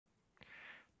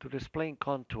To display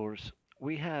contours,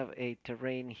 we have a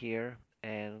terrain here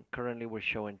and currently we're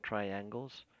showing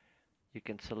triangles. You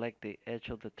can select the edge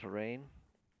of the terrain,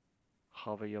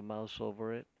 hover your mouse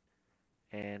over it,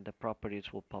 and the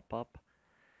properties will pop up.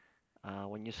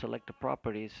 When you select the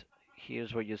properties,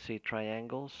 here's where you see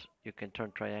triangles. You can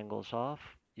turn triangles off.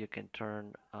 You can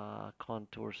turn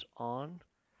contours on,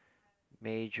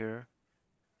 major,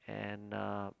 and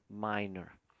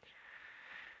minor.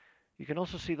 You can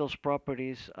also see those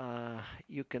properties.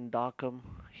 You can dock them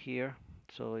here,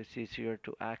 so it's easier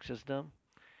to access them.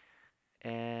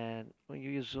 And when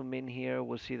you zoom in here,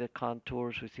 we'll see the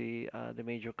contours. We see the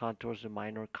major contours, the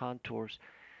minor contours.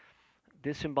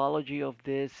 The symbology of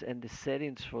this and the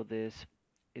settings for this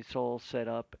is all set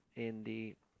up in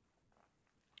the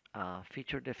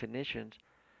feature definitions.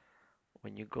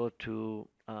 When you go to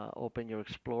open your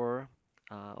Explorer,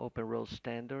 open row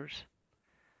standards,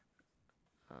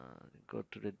 go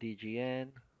to the DGN,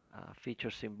 feature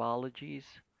symbologies,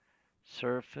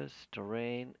 surface,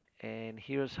 terrain, and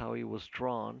here's how it was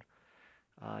drawn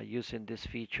using this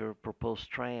feature, proposed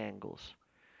triangles.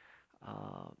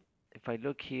 Uh, if I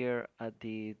look here at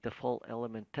the default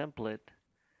element template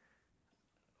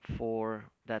for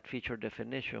that feature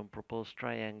definition, proposed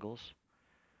triangles,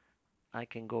 I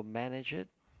can go manage it,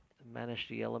 manage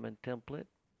the element template,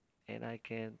 and I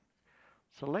can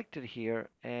select it here,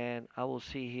 and I will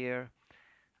see here,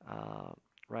 uh,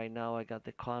 right now I got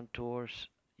the contours.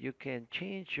 You can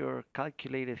change your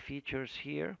calculated features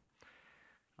here.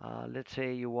 Let's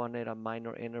say you wanted a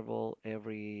minor interval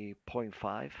every zero point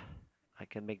 0.5. I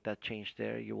can make that change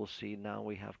there. You will see now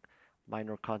we have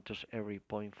minor contours every zero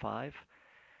point 0.5.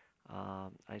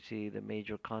 I see the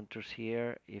major contours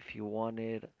here. If you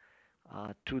wanted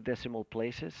 2 decimal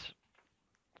places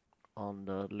on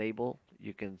the label,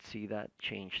 you can see that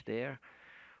change there.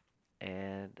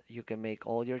 And you can make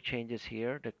all your changes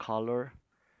here. The color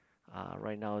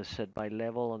right now is set by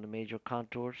level on the major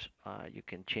contours. You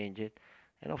can change it.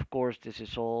 And of course, this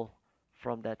is all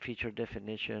from that feature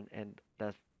definition, and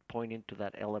that's pointing to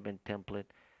that element template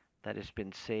that has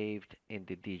been saved in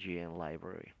the DGN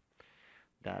library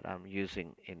that I'm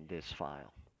using in this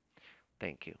file.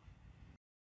 Thank you.